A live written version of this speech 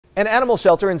An animal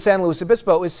shelter in San Luis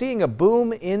Obispo is seeing a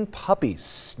boom in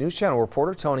puppies. News Channel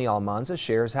reporter Tony Almanza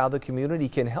shares how the community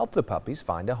can help the puppies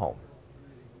find a home.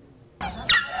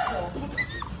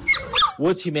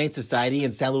 Woods Humane Society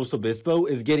in San Luis Obispo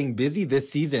is getting busy this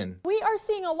season. We are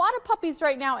seeing a lot of puppies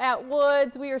right now at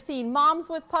Woods. We are seeing moms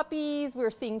with puppies, we're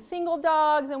seeing single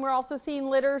dogs, and we're also seeing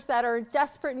litters that are in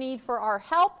desperate need for our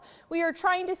help. We are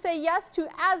trying to say yes to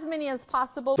as many as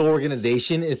possible. The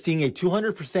organization is seeing a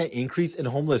 200% increase in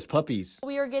homeless puppies.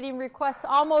 We are getting requests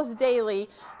almost daily.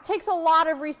 It takes a lot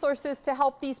of resources to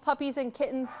help these puppies and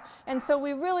kittens, and so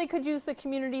we really could use the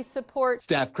community's support.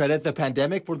 Staff credit the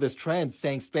pandemic for this trend,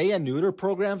 saying spay and neuter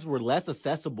programs were less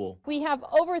accessible. We have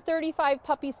over 35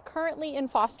 puppies currently in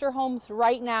foster homes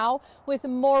right now, with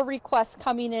more requests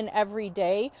coming in every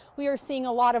day. We are seeing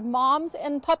a lot of moms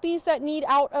and puppies that need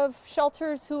out of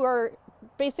shelters who are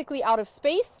basically out of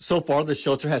space. So far, the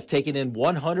shelter has taken in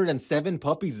 107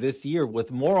 puppies this year,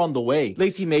 with more on the way.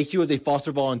 Lacey Mayhew is a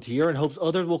foster volunteer and hopes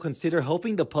others will consider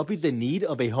helping the puppies in need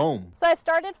of a home. So I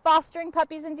started fostering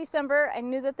puppies in December. I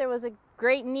knew that there was a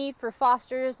great need for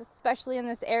fosters, especially in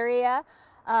this area.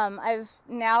 I've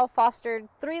now fostered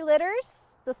 3 litters.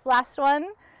 This last one,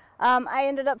 I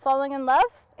ended up falling in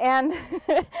love and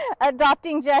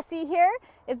adopting Jessie here.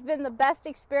 It's been the best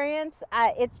experience.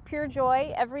 It's pure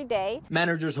joy every day.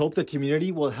 Managers hope the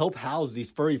community will help house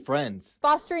these furry friends.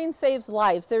 Fostering saves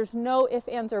lives. There's no ifs,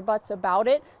 ands, or buts about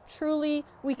it. Truly,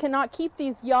 we cannot keep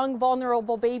these young,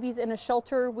 vulnerable babies in a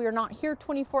shelter. We are not here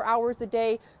 24 hours a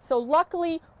day. So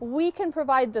luckily, we can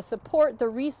provide the support, the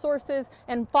resources,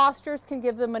 and fosters can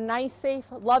give them a nice, safe,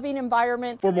 loving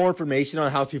environment. For more information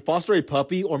on how to foster a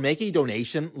puppy or make a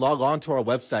donation, log on to our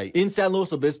website. In San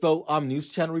Luis Obispo, I'm News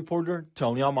Channel reporter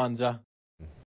Tony Almanza.